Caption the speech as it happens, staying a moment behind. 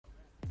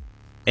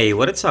Hey,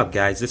 what's up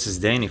guys? This is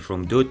Danny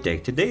from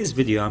DoTech. Today's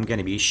video I'm going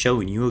to be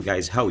showing you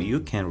guys how you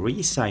can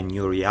re-sign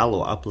your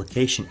Yalu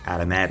application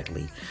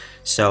automatically.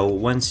 So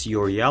once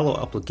your Yalu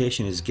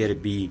application is going to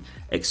be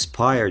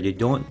expired, you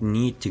don't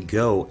need to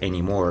go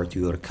anymore to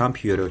your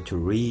computer to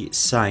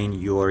re-sign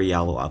your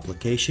Yalu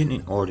application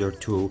in order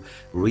to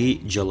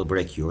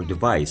re-jailbreak your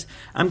device.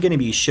 I'm going to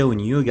be showing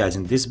you guys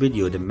in this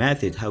video the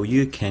method how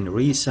you can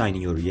re-sign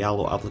your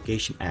Yalu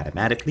application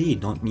automatically. You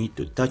don't need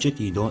to touch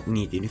it. You don't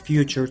need in the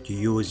future to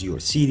use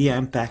your CD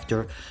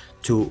impactor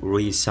to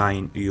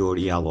re-sign your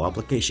Yalu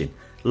application.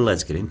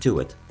 Let's get into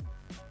it.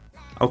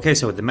 Okay,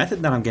 so the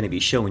method that I'm going to be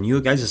showing you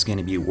guys is going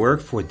to be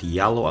work for the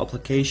Yalu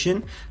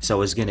application.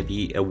 So it's going to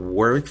be a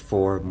work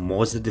for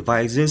most of the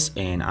devices,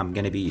 and I'm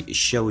going to be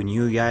showing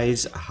you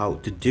guys how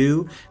to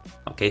do.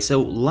 Okay,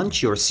 so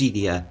launch your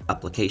CD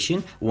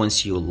application.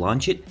 Once you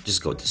launch it,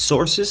 just go to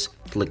sources,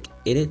 click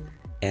edit,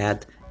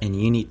 add, and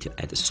you need to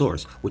add a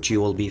source, which you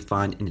will be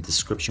found in the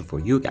description for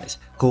you guys.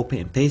 Copy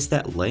and paste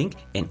that link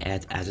and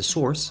add as a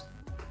source.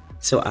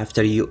 So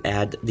after you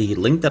add the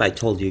link that I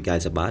told you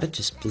guys about it,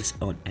 just please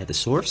on add a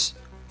source.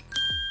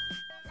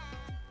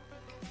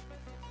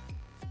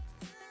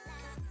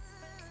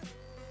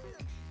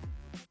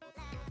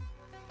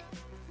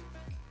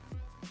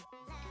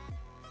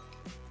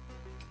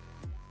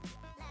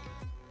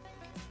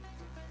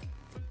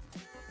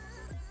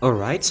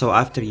 Alright, so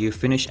after you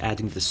finish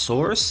adding the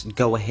source,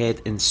 go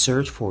ahead and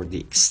search for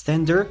the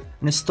extender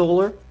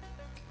installer.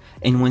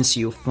 And once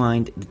you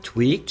find the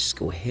tweak, just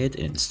go ahead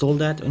and install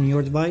that on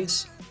your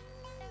device.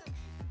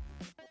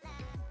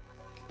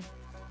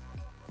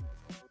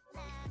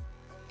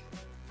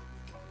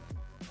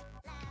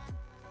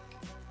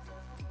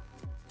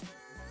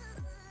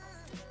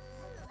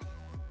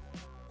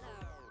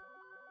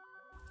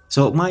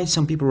 So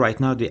some people right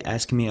now, they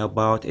ask me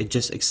about a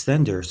just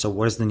extender. So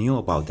what's the new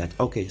about that?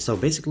 Okay, so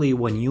basically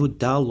when you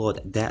download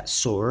that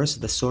source,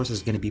 the source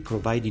is going to be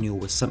providing you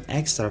with some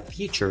extra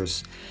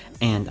features,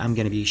 and I'm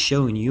going to be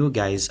showing you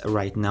guys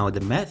right now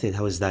the method.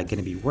 How is that going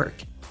to be work?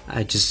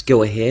 I just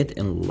go ahead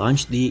and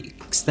launch the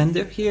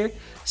extender here.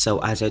 So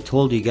as I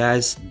told you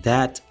guys,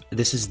 that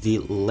this is the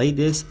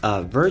latest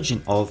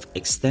version of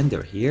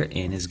extender here,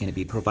 and it's going to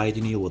be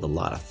providing you with a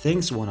lot of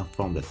things. One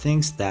from the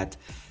things that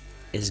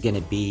is going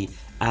to be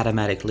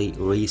automatically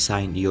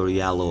re-sign your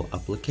Yalu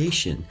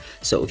application.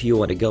 So if you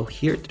want to go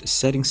here to the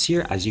settings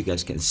here, as you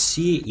guys can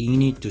see, you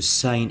need to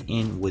sign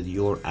in with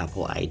your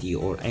Apple ID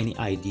or any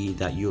ID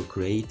that you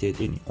created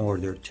in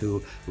order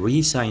to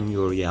re-sign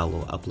your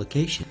Yalu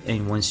application.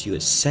 And once you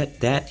set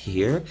that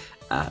here,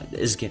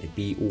 it's going to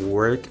be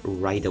work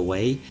right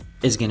away.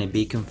 It's going to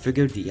be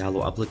configured the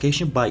Yalu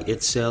application by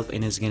itself,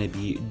 and it's going to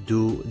be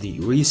do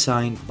the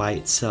re-sign by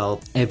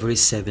itself every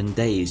 7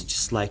 days,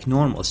 just like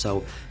normal.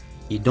 So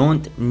you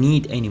don't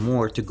need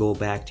anymore to go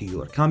back to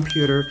your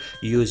computer,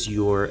 use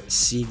your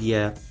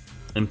CD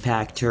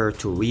impactor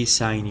to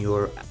re-sign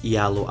your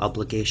Yalu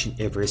application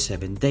every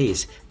 7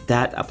 days.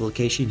 That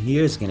application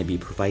here is going to be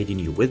providing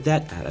you with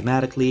that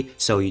automatically,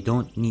 so you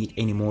don't need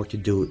anymore to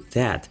do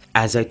that.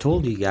 As I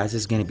told you guys,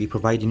 it's going to be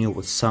providing you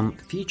with some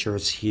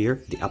features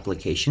here, the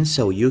application,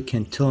 so you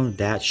can turn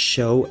that,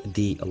 show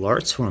the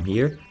alerts from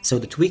here. So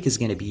the tweak is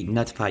going to be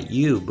notify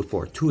you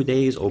before 2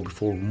 days or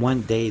before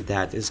 1 day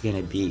that is going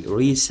to be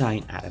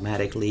re-sign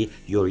automatically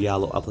your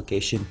Yalu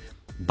application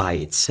by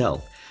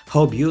itself.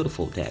 How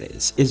beautiful that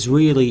is. It's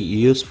really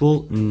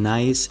useful,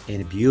 nice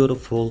and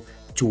beautiful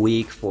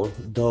tweak for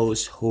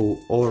those who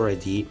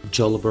already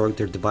jailbroke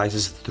their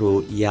devices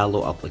through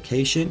Yalu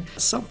application.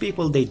 Some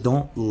people, they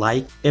don't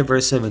like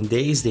every 7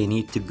 days they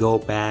need to go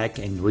back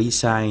and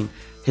re-sign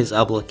his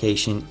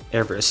application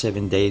every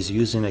 7 days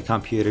using a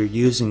computer,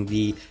 using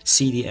the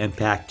CD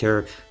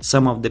impactor.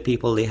 Some of the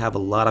people, they have a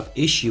lot of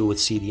issue with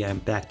CD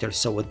impactor.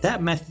 So with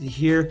that method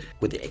here,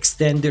 with the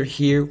extender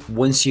here,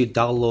 once you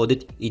download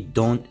it, you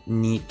don't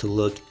need to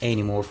look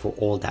anymore for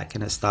all that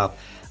kind of stuff.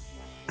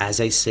 As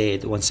I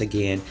said, once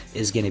again,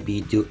 is going to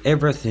be do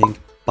everything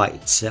by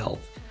itself.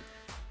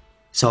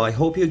 So I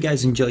hope you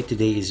guys enjoyed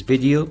today's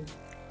video.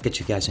 Get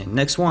you guys in the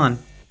next one.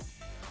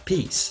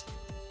 Peace.